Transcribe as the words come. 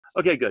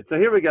Okay, good. So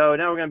here we go.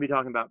 Now we're going to be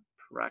talking about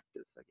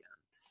practice again.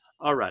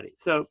 Alrighty.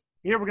 So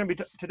here we're going to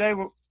be today.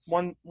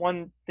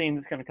 One theme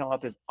that's going to come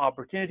up is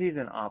opportunities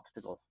and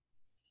obstacles.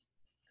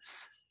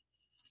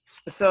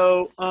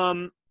 So,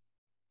 and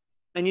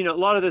a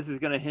lot of this is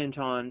going to hinge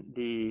on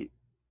the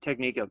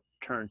technique of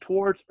turn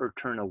towards or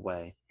turn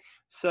away.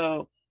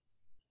 So,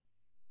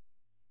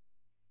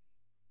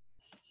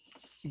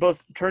 both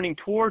turning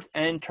towards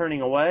and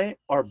turning away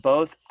are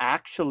both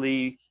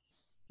actually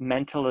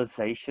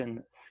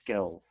mentalization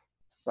skills,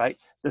 right?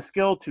 The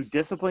skill to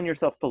discipline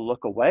yourself to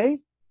look away,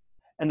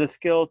 and the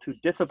skill to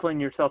discipline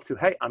yourself to,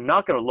 hey, I'm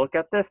not going to look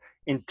at this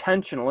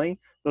intentionally.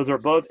 Those are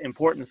both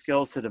important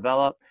skills to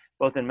develop,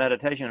 both in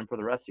meditation and for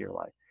the rest of your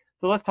life.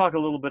 So let's talk a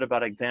little bit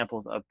about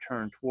examples of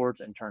turn towards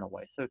and turn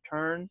away. So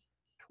turn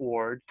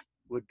towards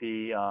would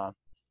be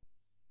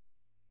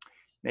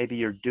maybe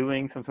you're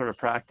doing some sort of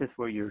practice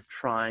where you're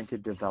trying to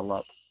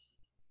develop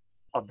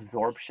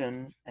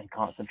absorption and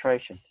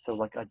concentration. So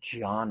like a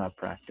jhana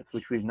practice,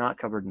 which we've not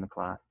covered in the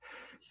class.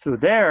 So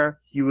there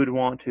you would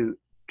want to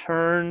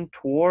turn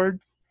towards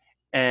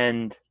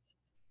and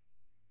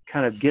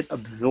kind of get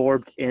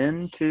absorbed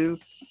into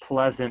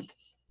pleasant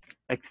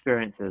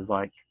experiences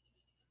like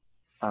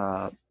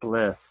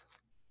bliss,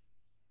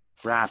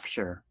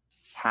 rapture,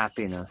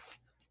 happiness,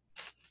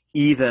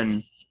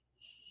 even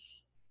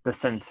the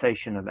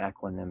sensation of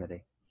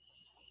equanimity.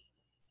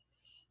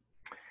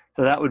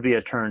 So that would be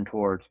a turn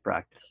towards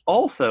practice.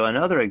 Also,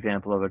 another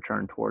example of a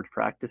turn towards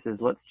practice is,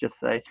 let's just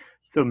say,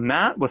 so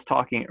Matt was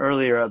talking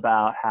earlier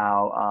about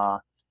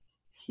how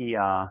he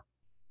kind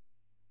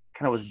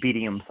of was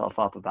beating himself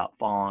up about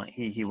falling.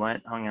 He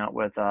went, hung out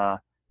with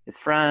his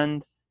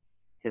friend,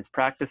 his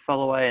practice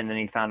fell away, and then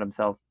he found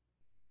himself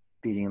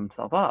beating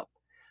himself up.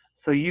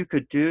 So you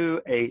could do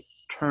a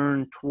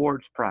turn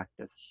towards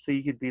practice. So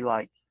you could be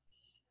like,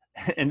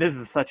 and this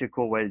is such a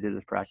cool way to do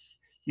this practice.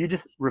 You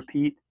just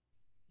repeat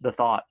the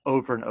thought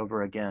over and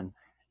over again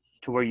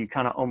to where you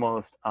kind of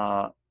almost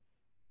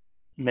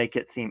make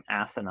it seem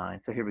asinine.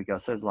 So here we go.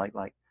 So like,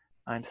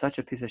 I'm such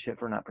a piece of shit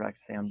for not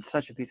practicing. I'm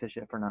such a piece of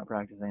shit for not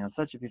practicing. I'm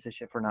such a piece of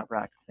shit for not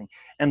practicing.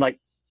 And like,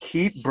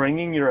 keep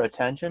bringing your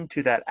attention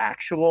to that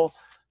actual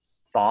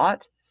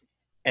thought.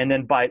 And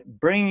then by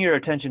bringing your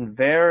attention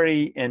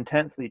very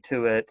intensely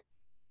to it,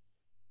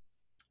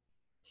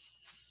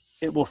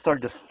 it will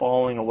start just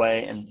falling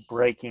away and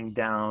breaking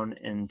down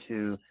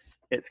into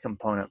its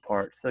component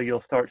parts. So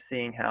you'll start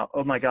seeing how,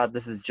 oh my God,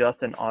 this is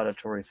just an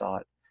auditory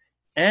thought.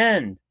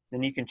 And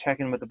then you can check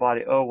in with the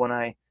body. Oh, when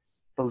I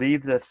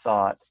believe this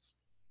thought,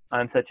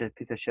 I'm such a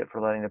piece of shit for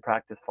letting the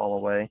practice fall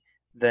away,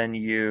 then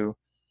you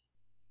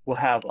will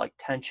have like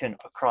tension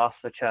across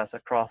the chest,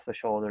 across the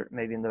shoulder,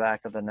 maybe in the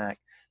back of the neck,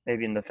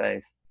 maybe in the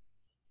face.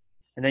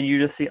 And then you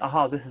just see,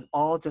 aha, this is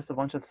all just a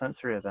bunch of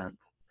sensory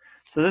events.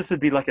 So this would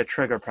be like a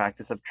trigger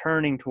practice of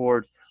turning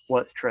towards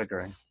what's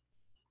triggering.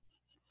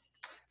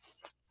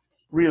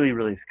 Really,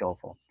 really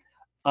skillful.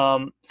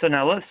 So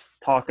now let's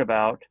talk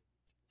about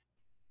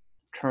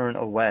turn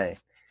away.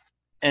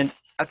 And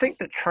I think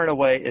that turn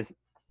away is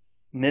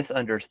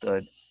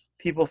misunderstood.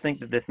 People think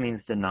that this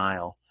means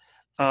denial.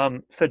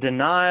 So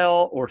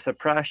denial or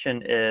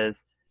suppression is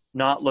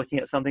not looking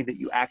at something that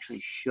you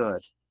actually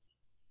should.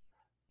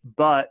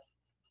 But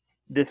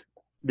this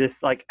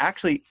like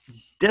actually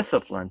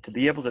discipline to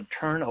be able to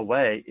turn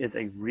away is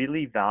a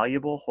really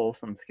valuable,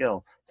 wholesome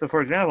skill. So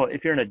for example,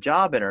 if you're in a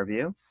job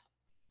interview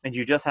and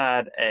you just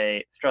had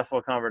a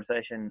stressful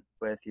conversation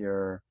with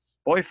your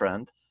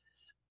boyfriend,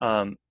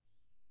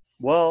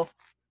 well,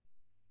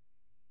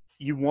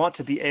 you want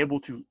to be able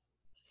to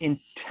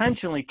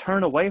intentionally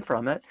turn away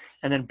from it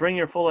and then bring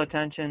your full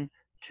attention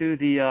to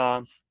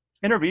the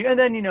interview. And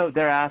then,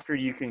 thereafter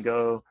you can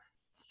go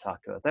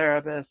talk to a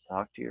therapist,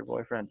 talk to your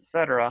boyfriend,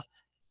 etc.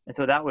 And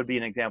so that would be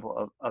an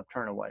example of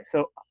turn away.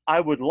 So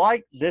I would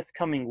like this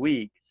coming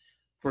week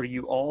for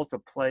you all to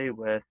play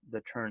with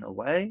the turn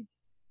away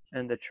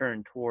and the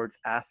turn towards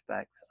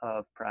aspects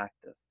of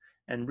practice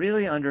and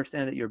really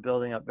understand that you're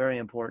building up very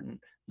important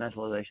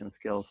mentalization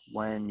skills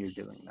when you're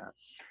doing that.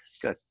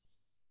 Good.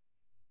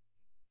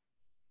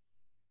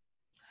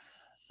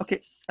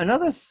 Okay,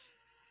 another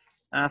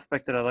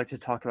aspect that I'd like to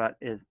talk about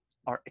is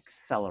our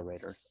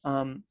accelerators.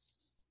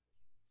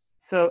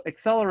 So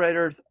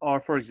accelerators are,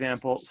 for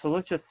example, so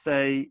let's just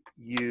say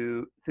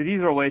so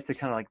these are ways to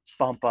kind of like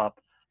bump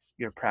up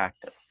your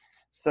practice.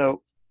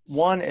 So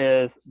one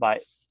is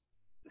by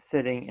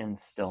sitting in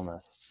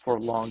stillness for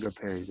longer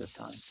periods of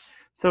time.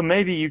 So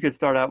maybe you could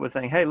start out with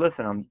saying, hey,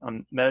 listen,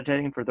 I'm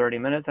meditating for 30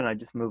 minutes and I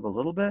just move a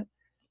little bit.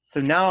 So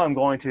now I'm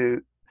going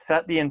to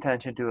set the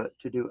intention to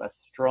do a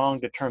strong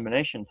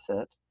determination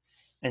sit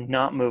and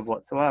not move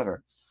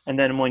whatsoever. And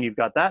then when you've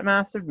got that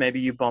mastered, maybe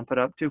you bump it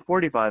up to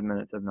 45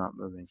 minutes of not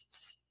moving,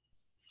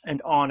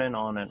 and on and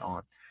on and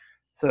on.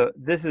 So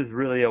this is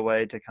really a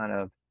way to kind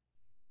of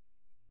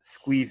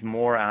squeeze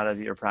more out of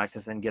your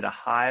practice and get a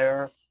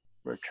higher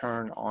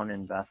return on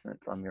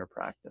investment from your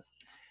practice.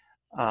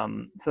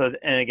 And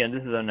again,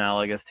 this is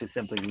analogous to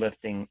simply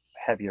lifting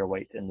heavier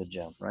weights in the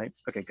gym, right?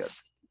 Okay, good.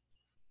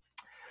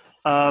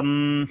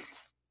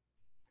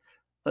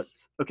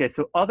 Okay,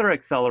 so other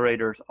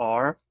accelerators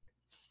are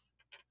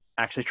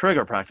actually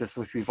trigger practice,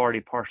 which we've already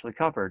partially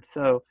covered.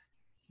 So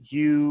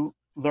you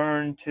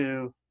learn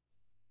to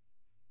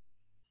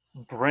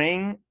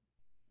bring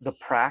the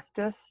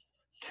practice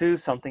to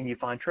something you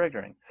find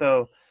triggering.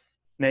 So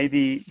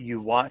maybe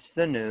you watch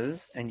the news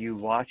and you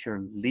watch your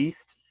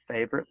least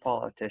favorite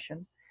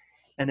politician,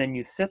 and then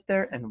you sit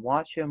there and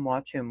watch him,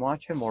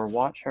 or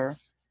watch her,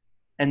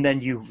 and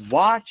then you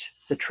watch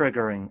the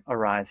triggering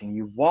arising.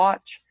 You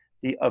watch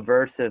the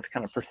aversive,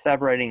 kind of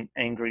perseverating,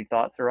 angry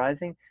thoughts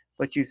arising,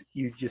 but you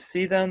just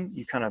see them,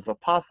 you kind of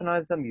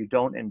apostanize them, you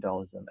don't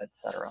indulge them,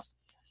 etc.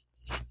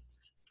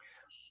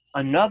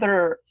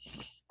 Another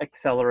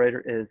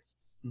accelerator is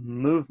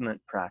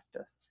movement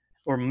practice,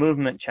 or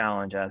movement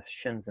challenge, as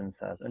Shinzen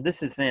says. And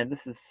this is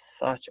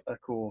such a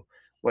cool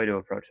way to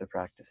approach the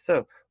practice.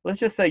 So let's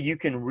just say you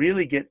can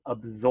really get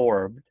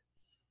absorbed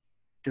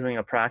doing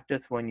a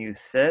practice when you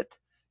sit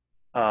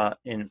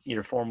in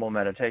your formal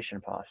meditation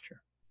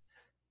posture.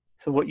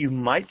 So what you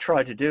might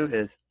try to do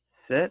is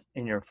sit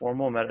in your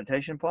formal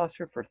meditation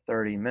posture for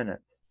 30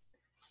 minutes.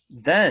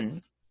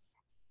 Then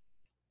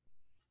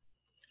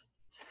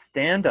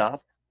stand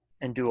up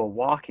and do a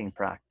walking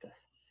practice,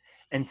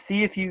 and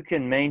see if you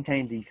can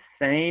maintain the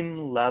same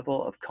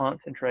level of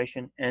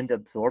concentration and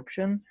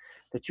absorption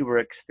that you were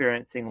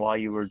experiencing while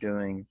you were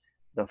doing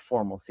the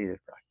formal seated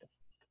practice.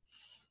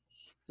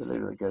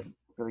 Really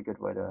good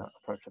way to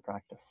approach the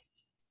practice.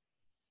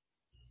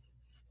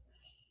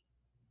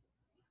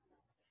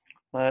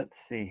 Let's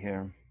see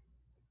here.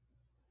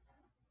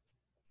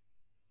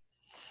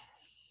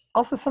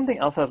 Also, something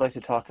else I'd like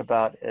to talk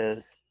about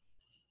is,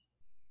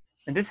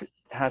 and this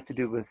has to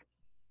do with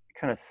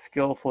kind of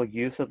skillful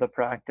use of the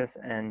practice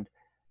and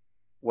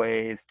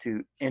ways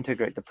to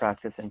integrate the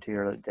practice into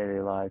your daily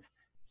lives.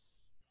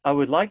 I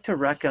would like to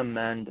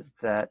recommend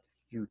that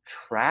you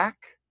track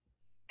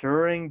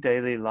during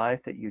daily life,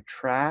 that you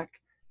track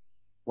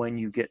when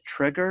you get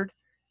triggered,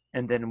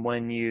 and then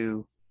when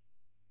you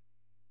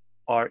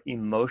are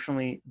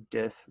emotionally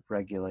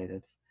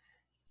dysregulated.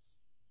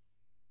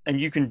 And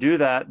you can do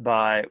that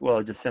by,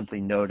 well, just simply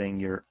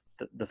noting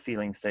the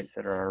feeling states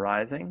that are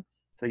arising.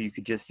 So you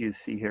could just use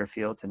see, hear,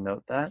 feel to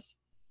note that.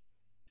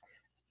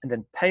 And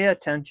then pay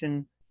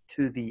attention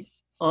to the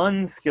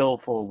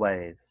unskillful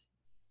ways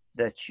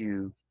that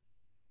you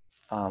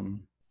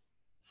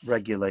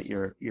regulate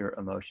your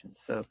emotions.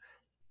 So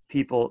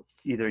people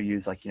either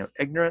use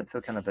ignorance,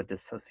 so kind of a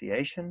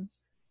dissociation,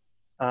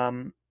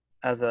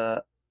 as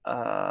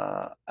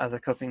a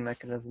coping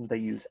mechanism. They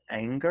use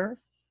anger,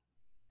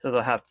 so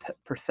they'll have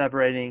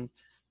perseverating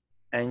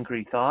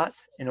angry thoughts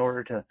in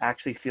order to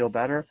actually feel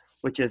better,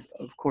 which is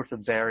of course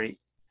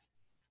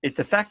it's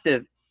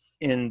effective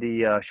in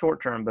the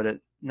short term, but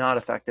it's not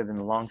effective in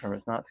the long term.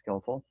 It's not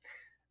skillful.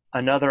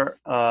 Another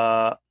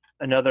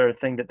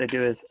thing that they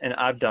do is, and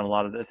I've done a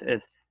lot of this,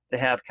 is they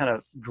have kind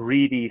of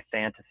greedy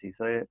fantasies.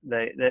 So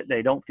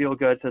they don't feel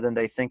good, so then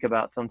they think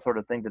about some sort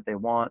of thing that they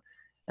want,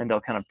 and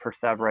they'll kind of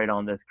perseverate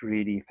on this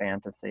greedy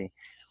fantasy,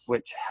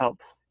 which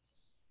helps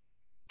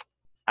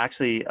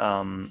actually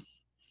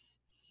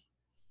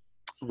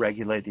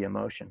regulate the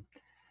emotion.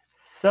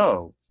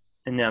 So,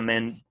 and now,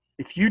 man,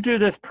 if you do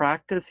this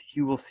practice,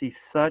 you will see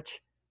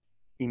such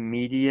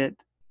immediate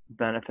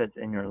benefits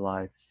in your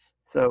life.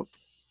 So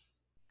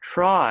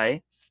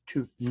try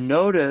to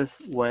notice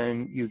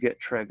when you get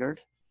triggered.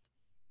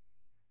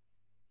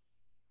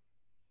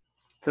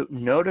 So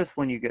notice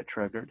when you get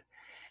triggered,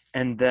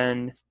 and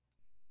then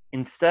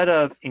instead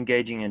of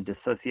engaging in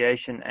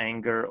dissociation,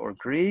 anger, or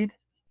greed,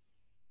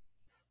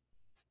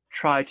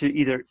 try to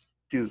either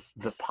do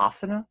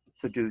vipassana,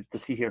 so do the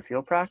see, hear,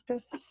 feel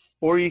practice,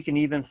 or you can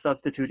even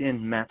substitute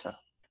in metta,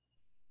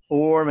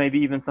 or maybe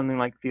even something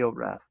like feel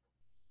rest.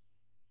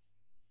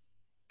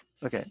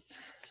 Okay,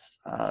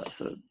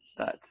 so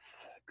that's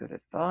good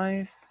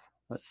advice.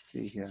 Let's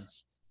see here.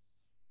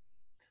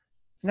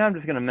 Now I'm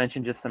just going to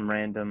mention just some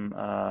random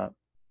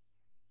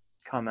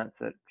comments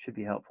that should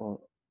be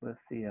helpful with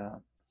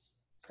the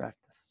practice.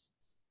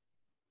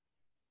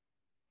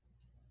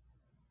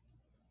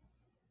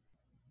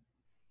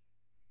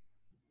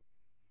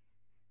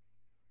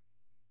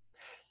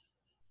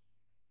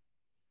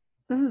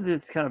 This is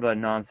just kind of a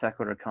non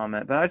sequitur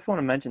comment, but I just want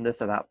to mention this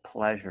about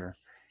pleasure,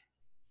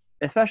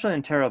 especially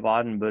in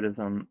Theravadan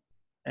Buddhism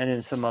and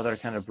in some other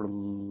kind of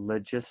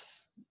religious,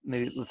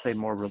 maybe let's say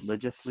more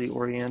religiously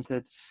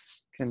oriented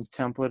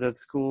contemplative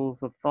schools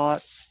of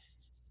thought.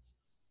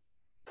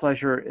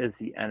 Pleasure is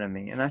the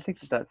enemy, and I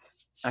think that that's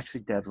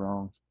actually dead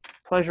wrong.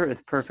 Pleasure is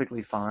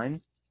perfectly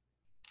fine,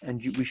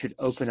 and we should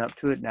open up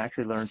to it and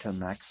actually learn to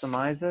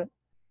maximize it.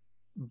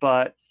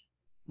 But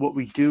what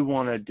we do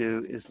want to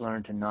do is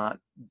learn to not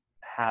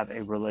have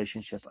a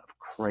relationship of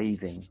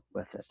craving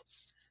with it.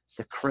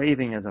 The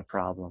craving is a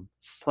problem.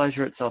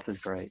 Pleasure itself is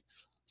great.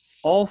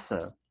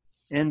 Also,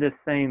 in the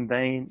same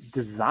vein,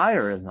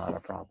 desire is not a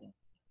problem.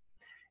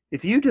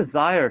 If you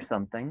desire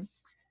something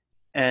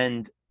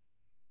and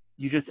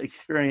you just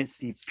experience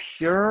the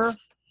pure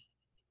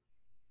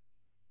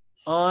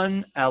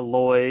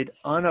unalloyed,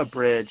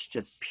 unabridged,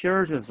 just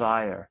pure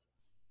desire,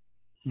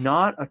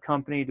 not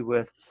accompanied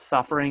with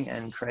suffering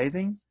and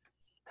craving,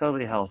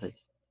 totally healthy.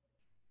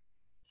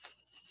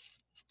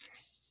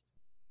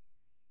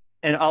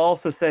 And I'll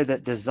also say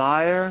that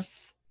desire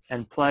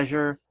and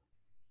pleasure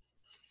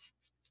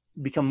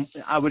become,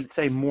 I would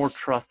say, more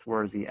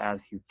trustworthy as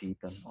you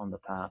deepen on the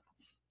path.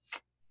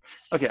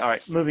 Okay, all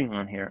right, moving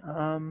on here.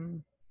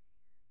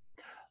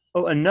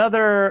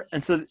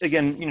 And so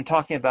again,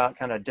 talking about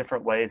kind of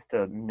different ways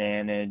to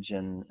manage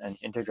and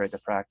integrate the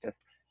practice.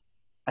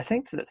 I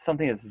think that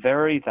something that's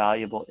very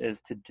valuable is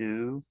to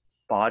do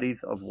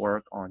bodies of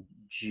work on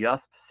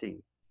just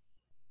see,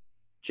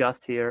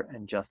 just hear,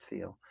 and just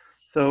feel.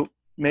 So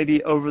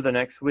maybe over the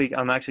next week,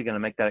 I'm actually going to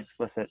make that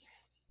explicit.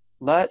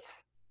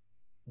 Let's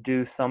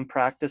do some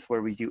practice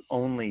where we do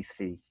only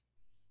see.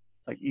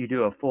 Like you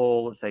do a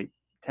full, let's say,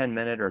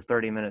 10-minute or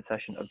 30-minute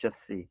session of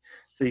just see.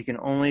 So you can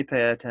only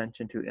pay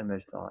attention to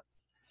image thoughts.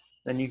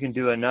 Then you can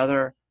do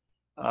another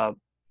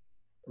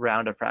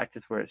round of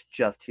practice where it's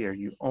just hear.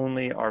 You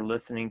only are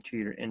listening to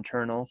your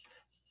internal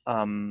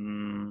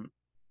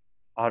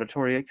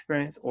auditory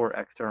experience or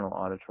external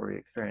auditory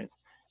experience.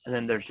 And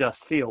then there's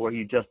just feel, where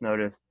you just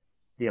notice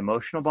the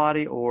emotional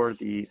body or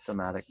the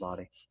somatic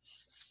body.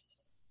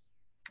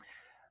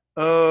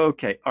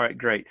 Okay, all right,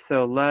 great.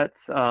 So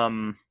let's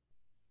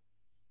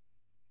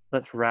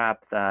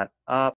wrap that up.